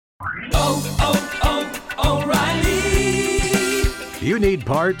O'Reilly. You need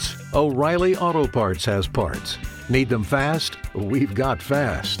parts? O'Reilly Auto Parts has parts. Need them fast? We've got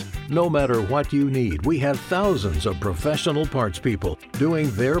fast. No matter what you need, we have thousands of professional parts people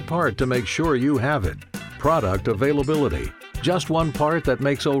doing their part to make sure you have it. Product availability. Just one part that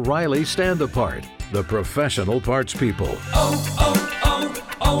makes O'Reilly stand apart. The professional parts people.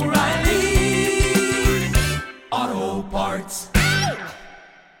 O'Reilly Auto Parts.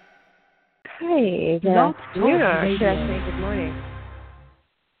 Hi, good afternoon, or should I say good morning?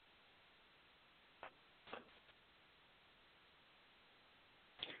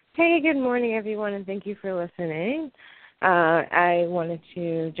 Hey, good morning, everyone, and thank you for listening. I wanted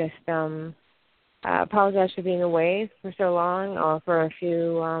to just apologize for being away for so long, or for a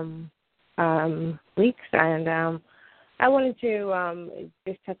few weeks, and I wanted to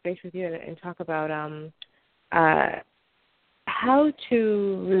just touch base with you and talk about how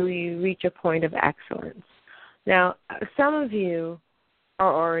to really reach a point of excellence. Now, some of you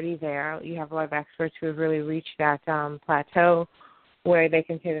are already there. You have a lot of experts who have really reached that plateau where they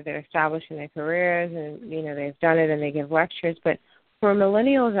consider they're established in their careers and, you know, they've done it and they give lectures. But for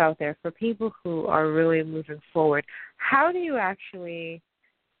millennials out there, for people who are really moving forward, how do you actually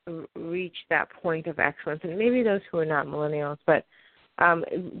reach that point of excellence? And maybe those who are not millennials, but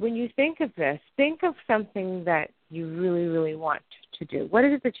when you think of this, think of something that you really, really want to do. What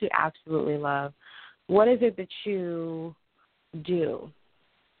is it that you absolutely love? What is it that you do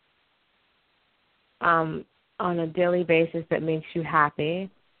on a daily basis that makes you happy?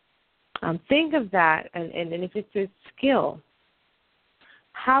 Think of that, and if it's a skill,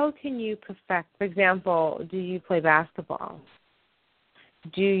 how can you perfect? For example, do you play basketball?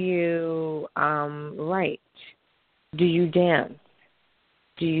 Do you write? Do you dance?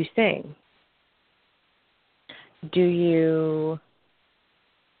 Do you sing? Do you,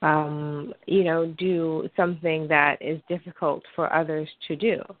 do something that is difficult for others to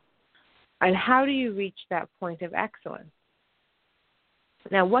do? And how do you reach that point of excellence?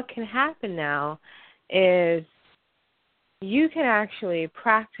 Now, what can happen now is you can actually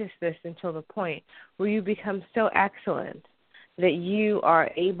practice this until the point where you become so excellent that you are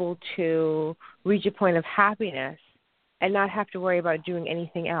able to reach a point of happiness and not have to worry about doing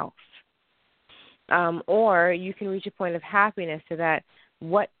anything else. Or you can reach a point of happiness so that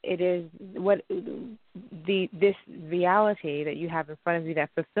this reality that you have in front of you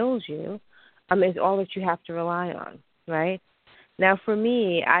that fulfills you is all that you have to rely on, right? Now, for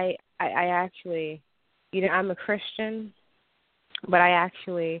me, I actually, I'm a Christian, but I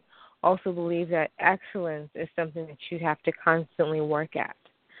actually also believe that excellence is something that you have to constantly work at.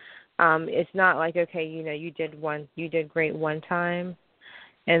 It's not like, okay, you did great one time,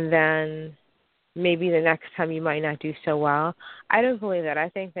 and then maybe the next time you might not do so well. I don't believe that. I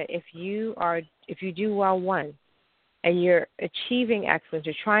think that if you do well once and you're achieving excellence,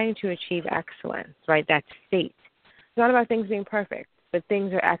 you're trying to achieve excellence, right? That state. It's not about things being perfect, but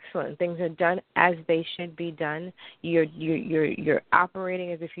things are excellent. Things are done as they should be done. You're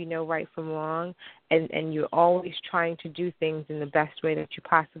operating as if you know right from wrong, and you're always trying to do things in the best way that you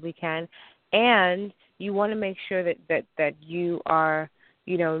possibly can. And you want to make sure that you are,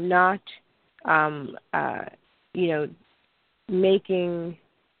 not making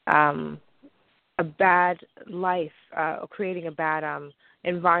a bad life or creating a bad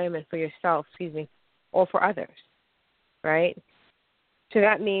environment for yourself, or for others, right? So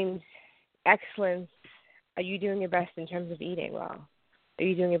that means excellence. Are you doing your best in terms of eating well? Are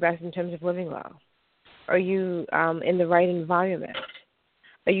you doing your best in terms of living well? Are you in the right environment?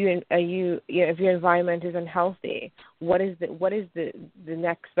 If your environment is unhealthy, what is the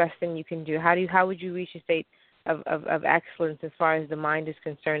next best thing you can do? How would you reach a state of excellence as far as the mind is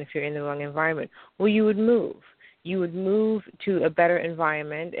concerned if you're in the wrong environment? Well, you would move. You would move to a better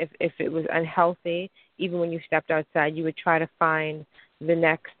environment. If it was unhealthy, even when you stepped outside, you would try to find the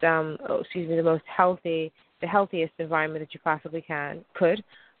next, the healthiest environment that you possibly could,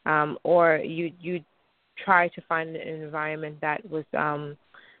 or you try to find an environment that was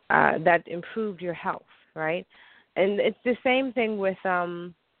that improved your health, right? And it's the same thing with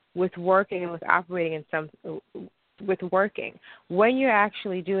working and with operating with working. When you're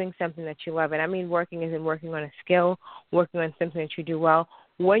actually doing something that you love, and I mean working isn't working on a skill, working on something that you do well.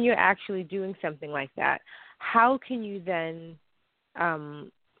 When you're actually doing something like that, how can you then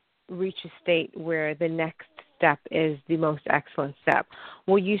reach a state where the next step is the most excellent step?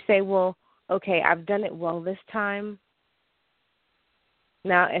 Well, you say, well, okay, I've done it well this time.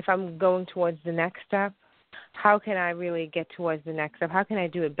 Now, if I'm going towards the next step, how can I really get towards the next step? How can I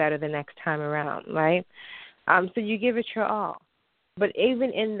do it better the next time around, right? So you give it your all. But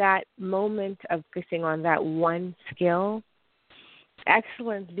even in that moment of focusing on that one skill,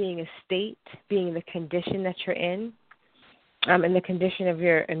 excellence being a state, being the condition that you're in, and the condition of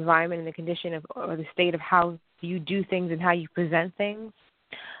your environment, and the condition of, or the state of how you do things and how you present things,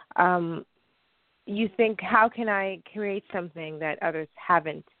 you think, how can I create something that others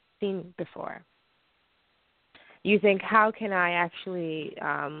haven't seen before? You think, how can I actually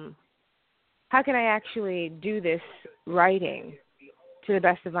do this writing to the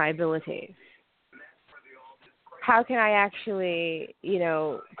best of my abilities? How can I actually,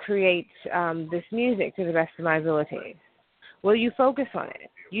 create this music to the best of my abilities? Well, you focus on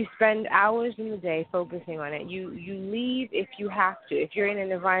it. You spend hours in the day focusing on it. You leave if you have to. If you're in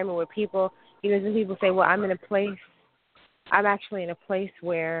an environment where people, some people say, well, I'm actually in a place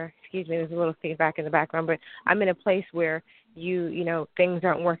where, excuse me, there's a little feedback in the background, but I'm in a place where things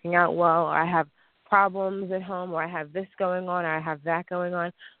aren't working out well, or I have problems at home, or I have this going on, or I have that going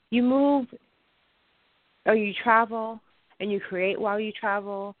on. You move, or you travel, and you create while you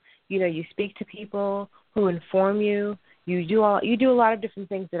travel. You speak to people who inform you. You do a lot of different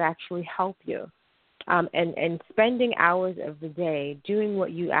things that actually help you. And spending hours of the day doing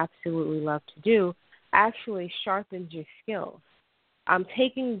what you absolutely love to do actually sharpens your skills.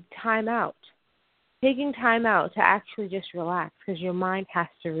 Taking time out to actually just relax, because your mind has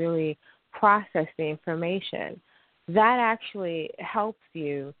to really process the information. That actually helps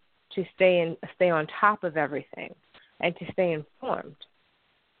you to stay on top of everything and to stay informed.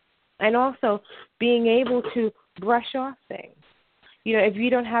 And also being able to brush off things. If you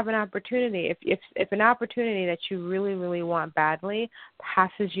don't have an opportunity, if an opportunity that you really, really want badly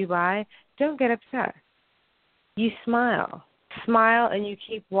passes you by, don't get upset. You smile, and you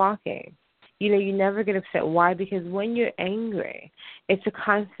keep walking. You never get upset. Why? Because when you're angry, it's a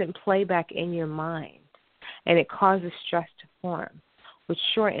constant playback in your mind, and it causes stress to form, which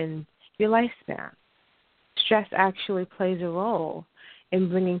shortens your lifespan. Stress actually plays a role in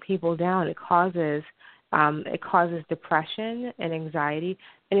bringing people down. It causes depression and anxiety,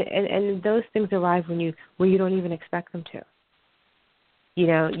 and those things arrive when you don't even expect them to.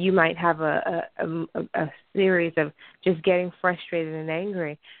 You might have a series of just getting frustrated and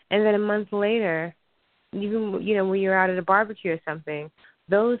angry, and then a month later, even when you're out at a barbecue or something,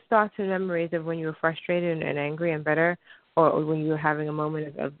 those thoughts and memories of when you were frustrated and angry and bitter, or when you were having a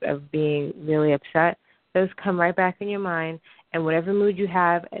moment of being really upset, those come right back in your mind, and whatever mood you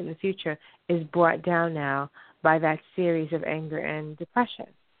have in the future is brought down now by that series of anger and depression.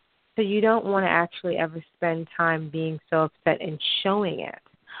 So you don't want to actually ever spend time being so upset and showing it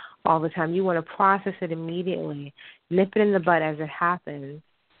all the time. You want to process it immediately, nip it in the bud as it happens,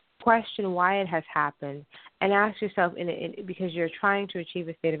 question why it has happened, and ask yourself, because you're trying to achieve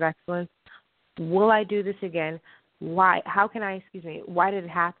a state of excellence, will I do this again? Why? Why did it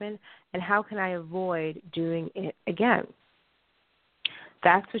happen? And how can I avoid doing it again?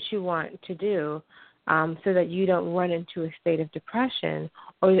 That's what you want to do, so that you don't run into a state of depression.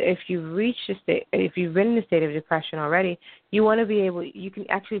 Or if you've been in a state of depression already, you want to be able. You can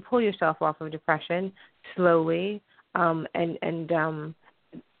actually pull yourself off of depression slowly, or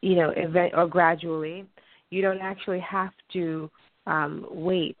gradually. You don't actually have to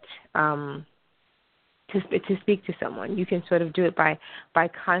wait to speak to someone. You can sort of do it by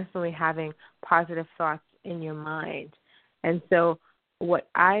constantly having positive thoughts in your mind. And so what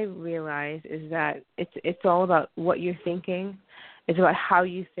I realize is that it's all about what you're thinking. It's about how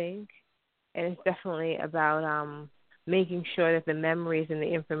you think, and it's definitely about making sure that the memories and the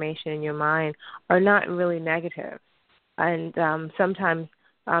information in your mind are not really negative. And sometimes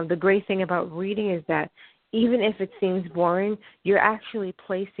the great thing about reading is that even if it seems boring, you're actually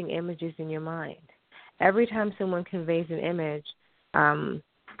placing images in your mind. Every time someone conveys an image,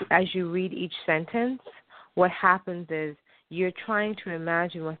 as you read each sentence, what happens is you're trying to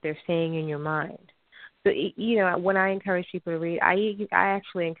imagine what they're saying in your mind. So, when I encourage people to read, I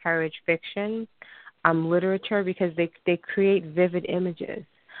actually encourage fiction, literature, because they create vivid images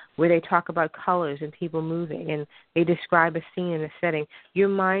where they talk about colors and people moving, and they describe a scene and a setting. Your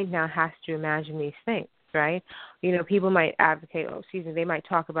mind now has to imagine these things, right? People might they might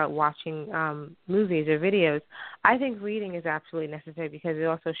talk about watching movies or videos. I think reading is absolutely necessary because it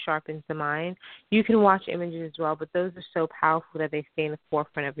also sharpens the mind. You can watch images as well, but those are so powerful that they stay in the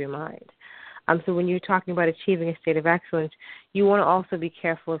forefront of your mind. So when you're talking about achieving a state of excellence, you want to also be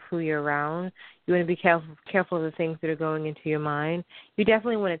careful of who you're around. You want to be careful of the things that are going into your mind. You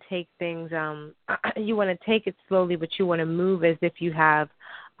definitely want to take things, you want to take it slowly, but you want to move as if you have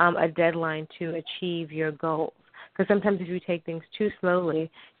a deadline to achieve your goals. Because sometimes if you take things too slowly,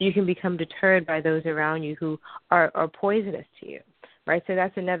 you can become deterred by those around you who are poisonous to you. right? So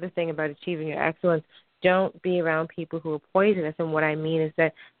that's another thing about achieving your excellence. Don't be around people who are poisonous. And what I mean is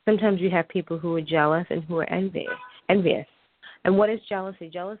that sometimes you have people who are jealous and who are envious. And what is jealousy?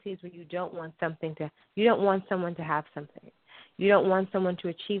 Jealousy is when you don't want someone to have something. You don't want someone to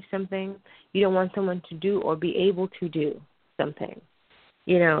achieve something. You don't want someone to do or be able to do something.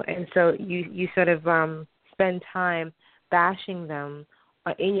 And so you sort of spend time bashing them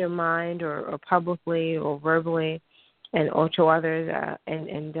in your mind or publicly or verbally or to others,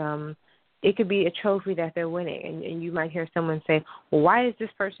 and it could be a trophy that they're winning, and you might hear someone say, well, why is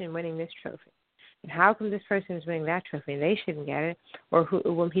this person winning this trophy? And how come this person is winning that trophy? They shouldn't get it. Or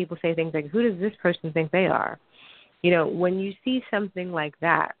when people say things like, who does this person think they are? When you see something like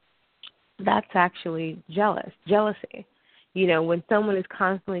that, that's actually jealousy. When someone is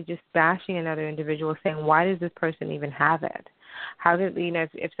constantly just bashing another individual, saying, why does this person even have it? How did,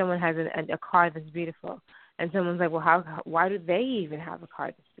 if someone has a car that's beautiful, and someone's like, well, why do they even have a car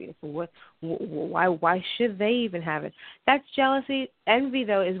that's beautiful? Why should they even have it? That's jealousy. Envy,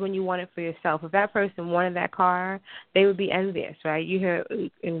 though, is when you want it for yourself. If that person wanted that car, they would be envious, right? You hear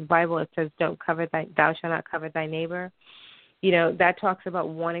in the Bible it says, thou shalt not covet thy neighbor. That talks about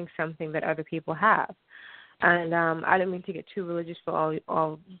wanting something that other people have. And I don't mean to get too religious for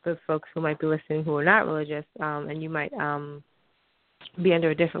all the folks who might be listening who are not religious, and you might be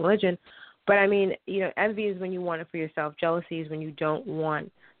under a different religion. But I mean, envy is when you want it for yourself. Jealousy is when you don't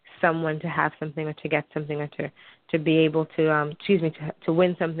want someone to have something or to get something or to be able to, to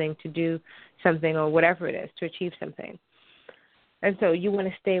win something, to do something or whatever it is, to achieve something. And so you want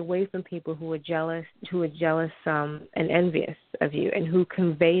to stay away from people who are jealous and envious of you and who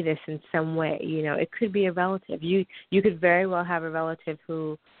convey this in some way. It could be a relative. You could very well have a relative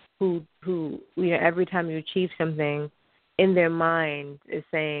who every time you achieve something, in their mind is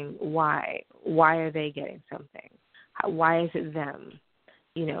saying, why are they getting something? Why is it them?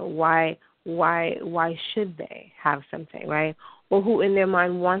 Why should they have something, right? Or who in their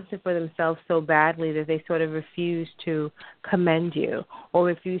mind wants it for themselves so badly that they sort of refuse to commend you or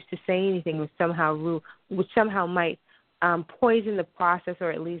refuse to say anything which somehow might poison the process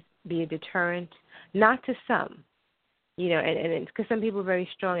or at least be a deterrent, not to some. And because some people are very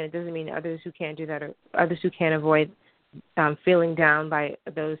strong, and it doesn't mean others who can't do that or others who can't avoid feeling down by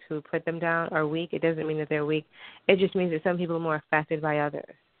those who put them down are weak. It doesn't mean that they're weak. It just means that some people are more affected by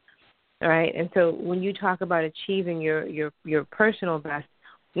others. All right? And so when you talk about achieving your personal best,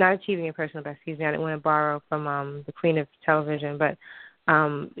 not achieving your personal best, I didn't want to borrow from the queen of television, but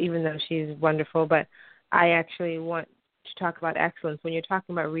even though she's wonderful, but I actually want to talk about excellence. When you're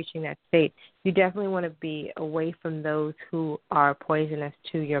talking about reaching that state, you definitely want to be away from those who are poisonous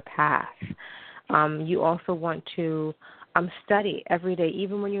to your path. You also want to study every day,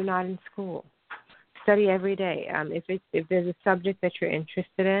 even when you're not in school. Study every day. If there's a subject that you're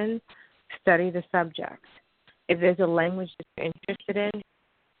interested in, study the subject. If there's a language that you're interested in,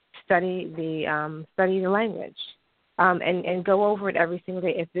 study the language, and go over it every single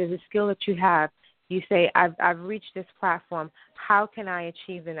day. If there's a skill that you have, you say, I've reached this platform. How can I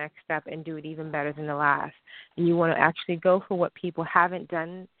achieve the next step and do it even better than the last? And you want to actually go for what people haven't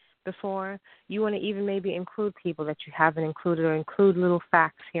done before. You want to even maybe include people that you haven't included or include little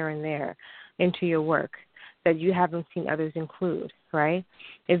facts here and there into your work that you haven't seen others include, right?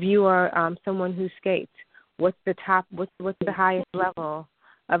 If you are someone who skates, what's the highest level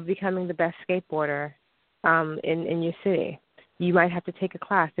of becoming the best skateboarder in your city? You might have to take a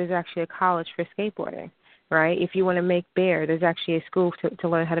class. There's actually a college for skateboarding, right? If you want to make bear, there's actually a school to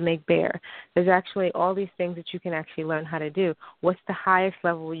learn how to make bear. There's actually all these things that you can actually learn how to do. What's the highest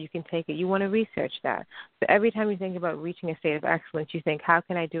level where you can take it? You want to research that. So every time you think about reaching a state of excellence, you think, how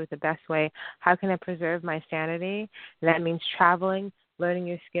can I do it the best way? How can I preserve my sanity? That means traveling, learning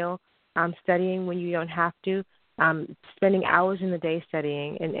your skill, studying when you don't have to, spending hours in the day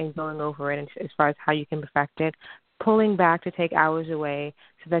studying and going over it as far as how you can perfect it, pulling back to take hours away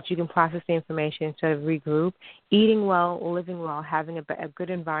so that you can process the information, sort of regroup, eating well, living well, having a good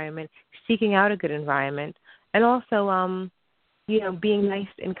environment, seeking out a good environment, and also, being nice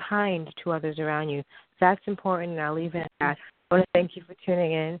and kind to others around you. That's important, and I'll leave it at that. I want to thank you for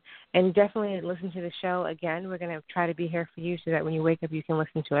tuning in, and definitely listen to the show. Again, we're going to try to be here for you so that when you wake up, you can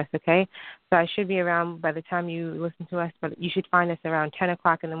listen to us, okay? So I should be around by the time you listen to us, but you should find us around 10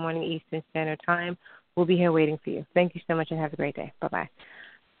 o'clock in the morning Eastern Standard Time. We'll be here waiting for you. Thank you so much and have a great day. Bye-bye.